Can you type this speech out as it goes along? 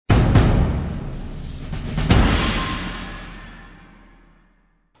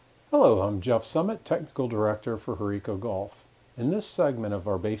Hello, I'm Jeff Summit, Technical Director for Ferrule Golf. In this segment of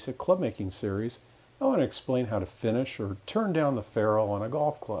our basic club making series, I want to explain how to finish or turn down the ferrule on a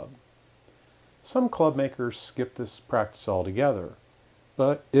golf club. Some club makers skip this practice altogether,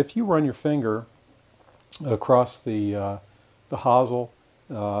 but if you run your finger across the hosel,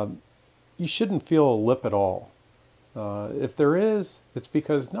 you shouldn't feel a lip at all. If there is, it's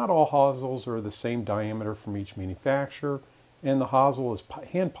because not all hosels are the same diameter from each manufacturer, and the hosel is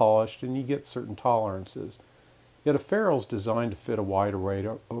hand polished and you get certain tolerances. Yet a ferrule is designed to fit a wide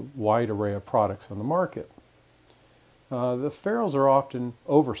array of products on the market. The ferrules are often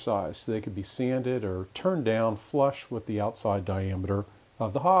oversized, so they could be sanded or turned down flush with the outside diameter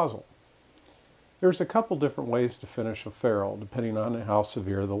of the hosel. There's a couple different ways to finish a ferrule depending on how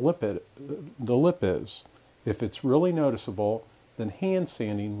severe the lip is. If it's really noticeable, then hand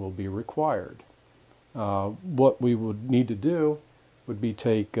sanding will be required. What we would need to do would be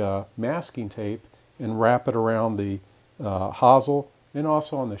take masking tape and wrap it around the hosel and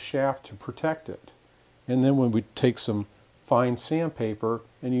also on the shaft to protect it. And then when we take some fine sandpaper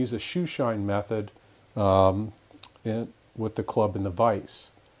and use a shoe shine method with the club and the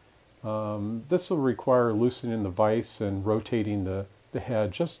vise. This will require loosening the vise and rotating the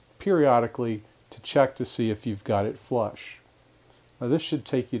head just periodically to check to see if you've got it flush. Now this should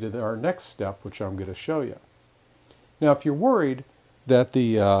take you to our next step, which I'm going to show you. Now if you're worried that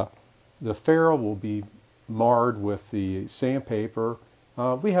the ferrule will be marred with the sandpaper,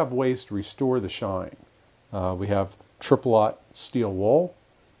 we have ways to restore the shine. We have triple-aught steel wool.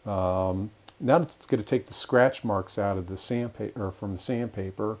 That's going to take the scratch marks out of the sandpaper, from the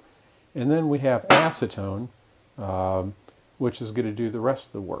sandpaper. And then we have acetone, which is going to do the rest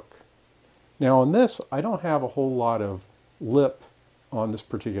of the work. Now on this, I don't have a whole lot of lip on this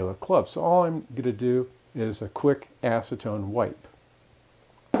particular club, so all I'm going to do is a quick acetone wipe.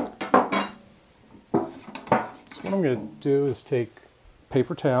 So what I'm going to do is take a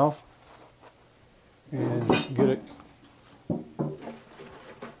paper towel and just get it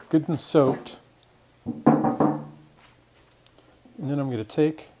good and soaked, and then I'm going to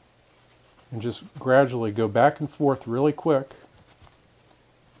take and just gradually go back and forth really quick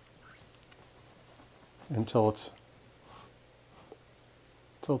until it's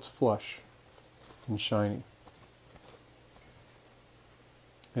flush and shiny.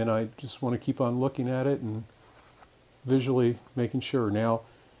 And I just want to keep on looking at it and visually making sure. Now,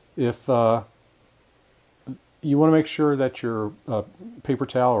 if you want to make sure that your paper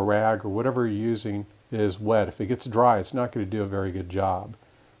towel or rag or whatever you're using is wet. If it gets dry, it's not going to do a very good job.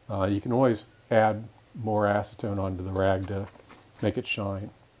 You can always add more acetone onto the rag to make it shine.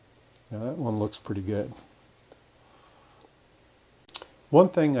 Now that one looks pretty good. One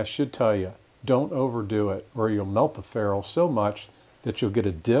thing I should tell you, don't overdo it or you'll melt the ferrule so much that you'll get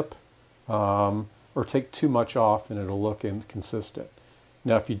a dip or take too much off and it'll look inconsistent.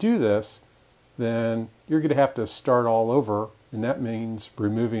 Now if you do this, then you're going to have to start all over, and that means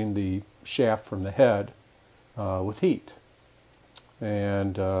removing the shaft from the head with heat.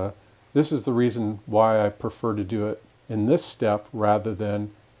 And this is the reason why I prefer to do it in this step rather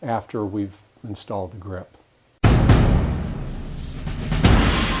than after we've installed the grip.